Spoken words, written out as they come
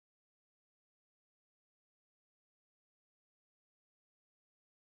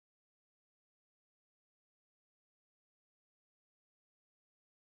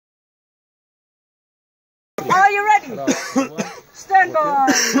ready? Stand by!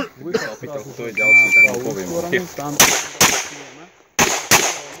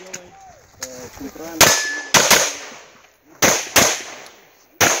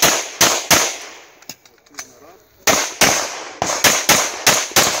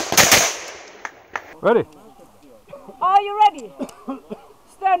 Ready? Are you ready?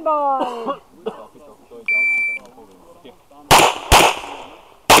 Stand by!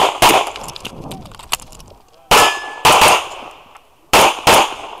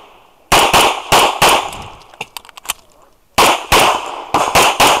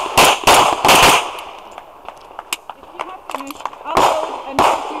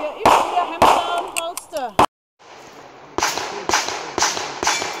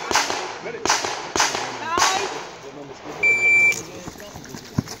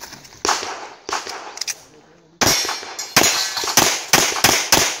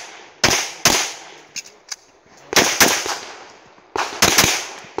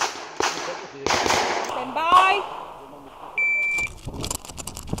 Stand by.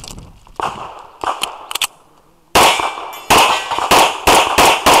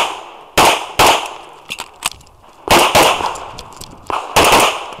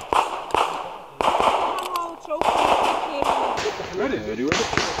 Ready? Ready?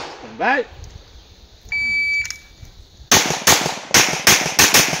 Stand by.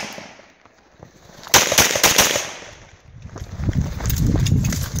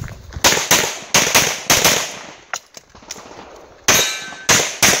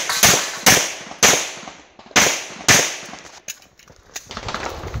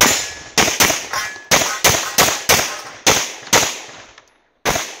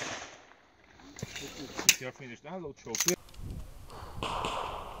 You're finished now, load show clear.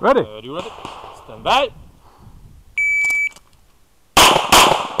 Ready? You ready? Stand by.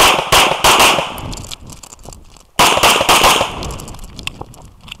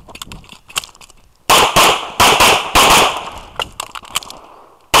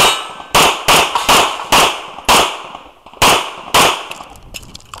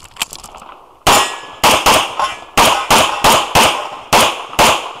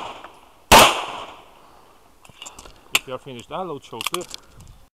 If you are finished now, load show clear.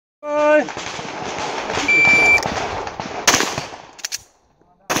 Bye.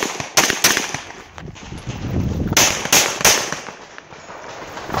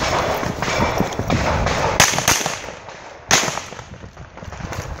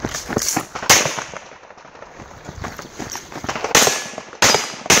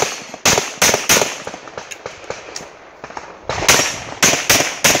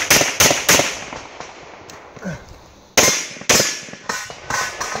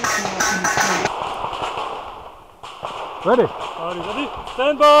 Ready? Are you ready?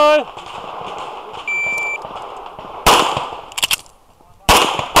 Stand by!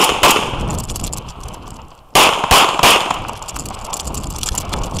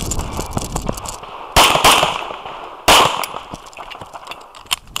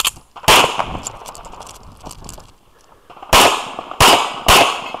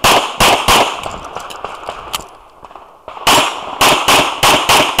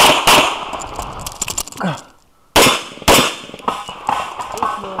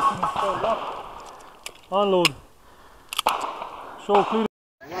 Unload. Show clear.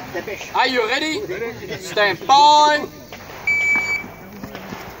 Are you ready? Stand by.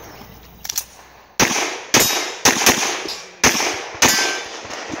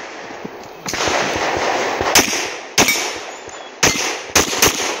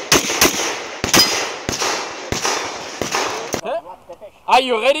 Are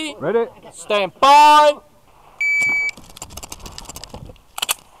you ready? Ready? Stand by.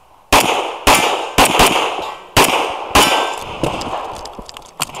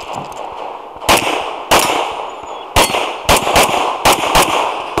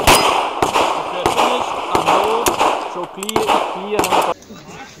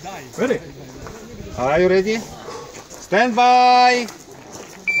 Ready? Are you ready? Stand by!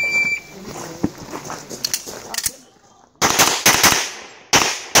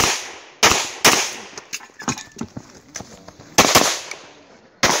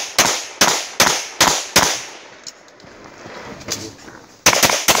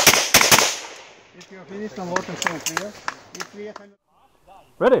 If you are finished, then water show clear.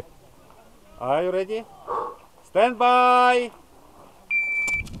 Ready? Are you ready? Stand by!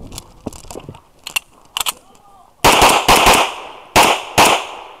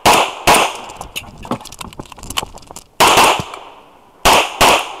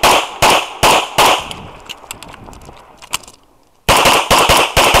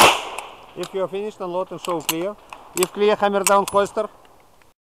 If you are finished, unload and show clear. If clear, hammer down, holster.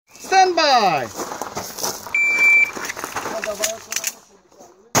 Stand by!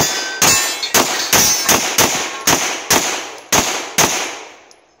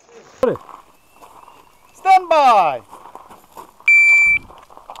 Ready. Stand by!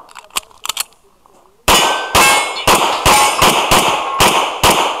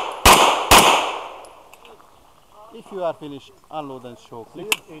 If you are finished, unload and show clear.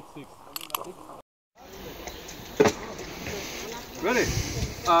 8-6. Ready?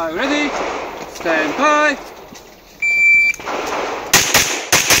 Ready? Stand by.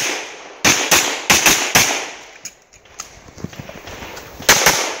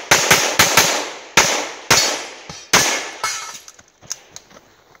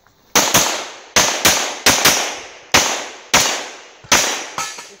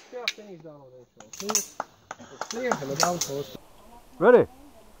 Ready.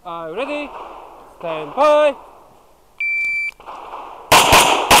 Ready? Stand by.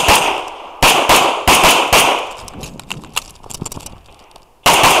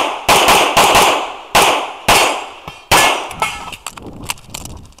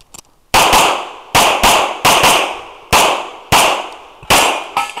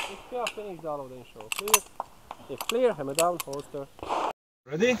 Finish download and show clear. If clear, hammer down, holster.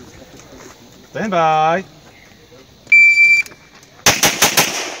 Ready? Stand by!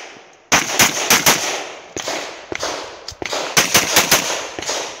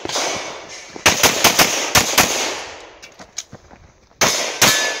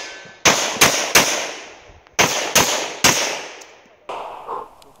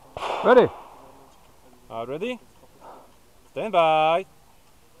 Ready. Ready? Stand by.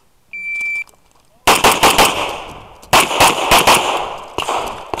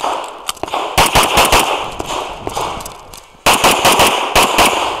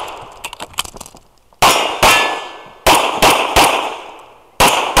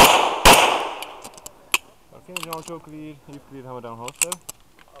 Finish down, show clear. If clear, hammer down, holster.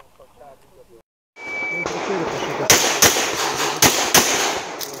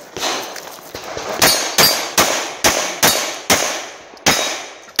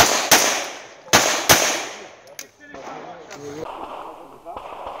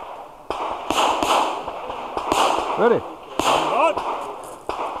 Ready.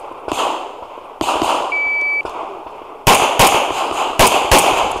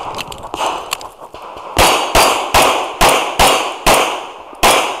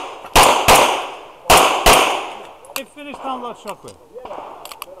 If finished, download shockwave.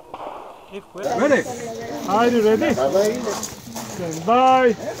 If clear. Ready. Are you ready? Stand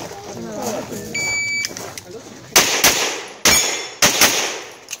by.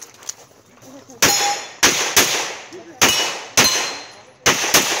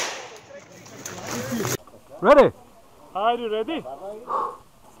 Ready. Are you ready?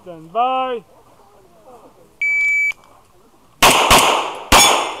 Stand by.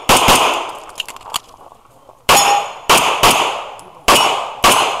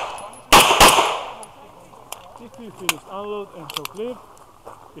 If you finish, unload and show clear.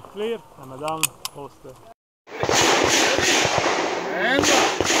 If clear, hammer down, holster. And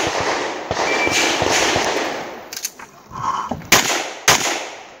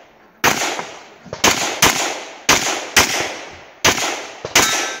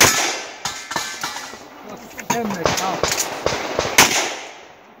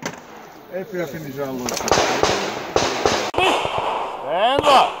if you finish, unload. Stand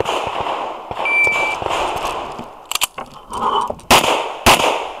up!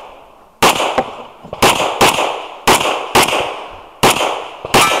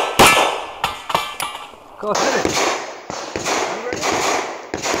 Go ahead.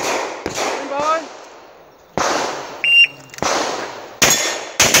 Stand by!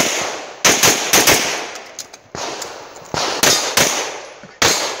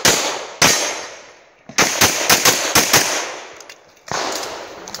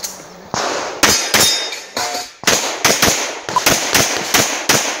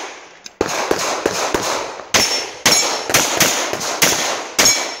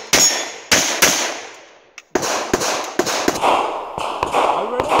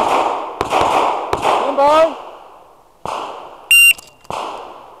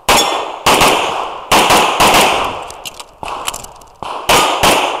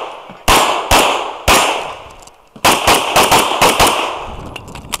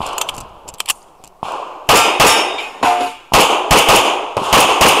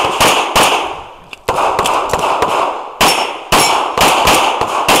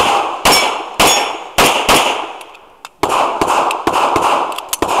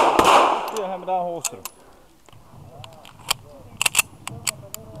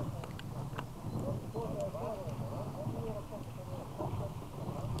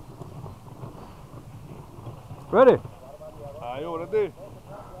 Ready? Are you ready?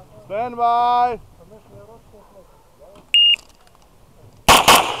 Stand by.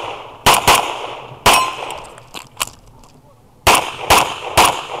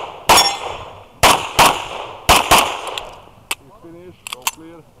 It's finished, all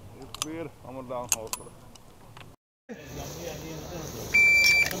clear, it's clear, hammer down, holster.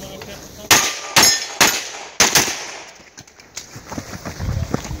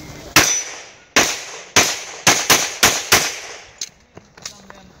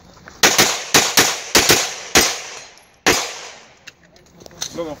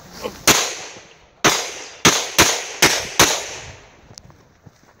 Go, go.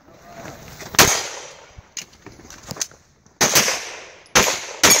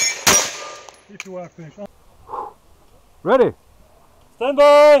 If you are finished. Ready? Stand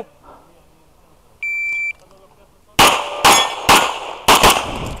by!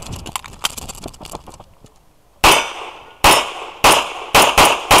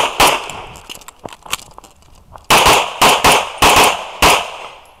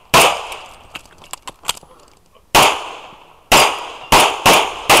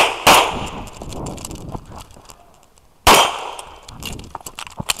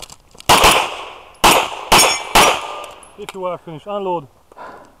 If you are finished, unload.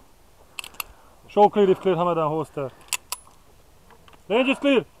 Show clear if clear, hammer down, holster. Range is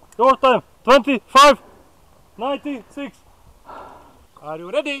clear. Your time 25:96. Are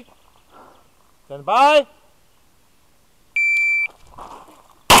you ready? Stand by.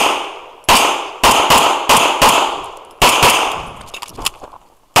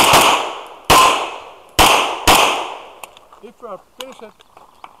 If you are finished,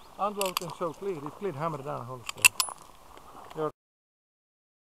 unload and show clear. If clear, hammer down, holster.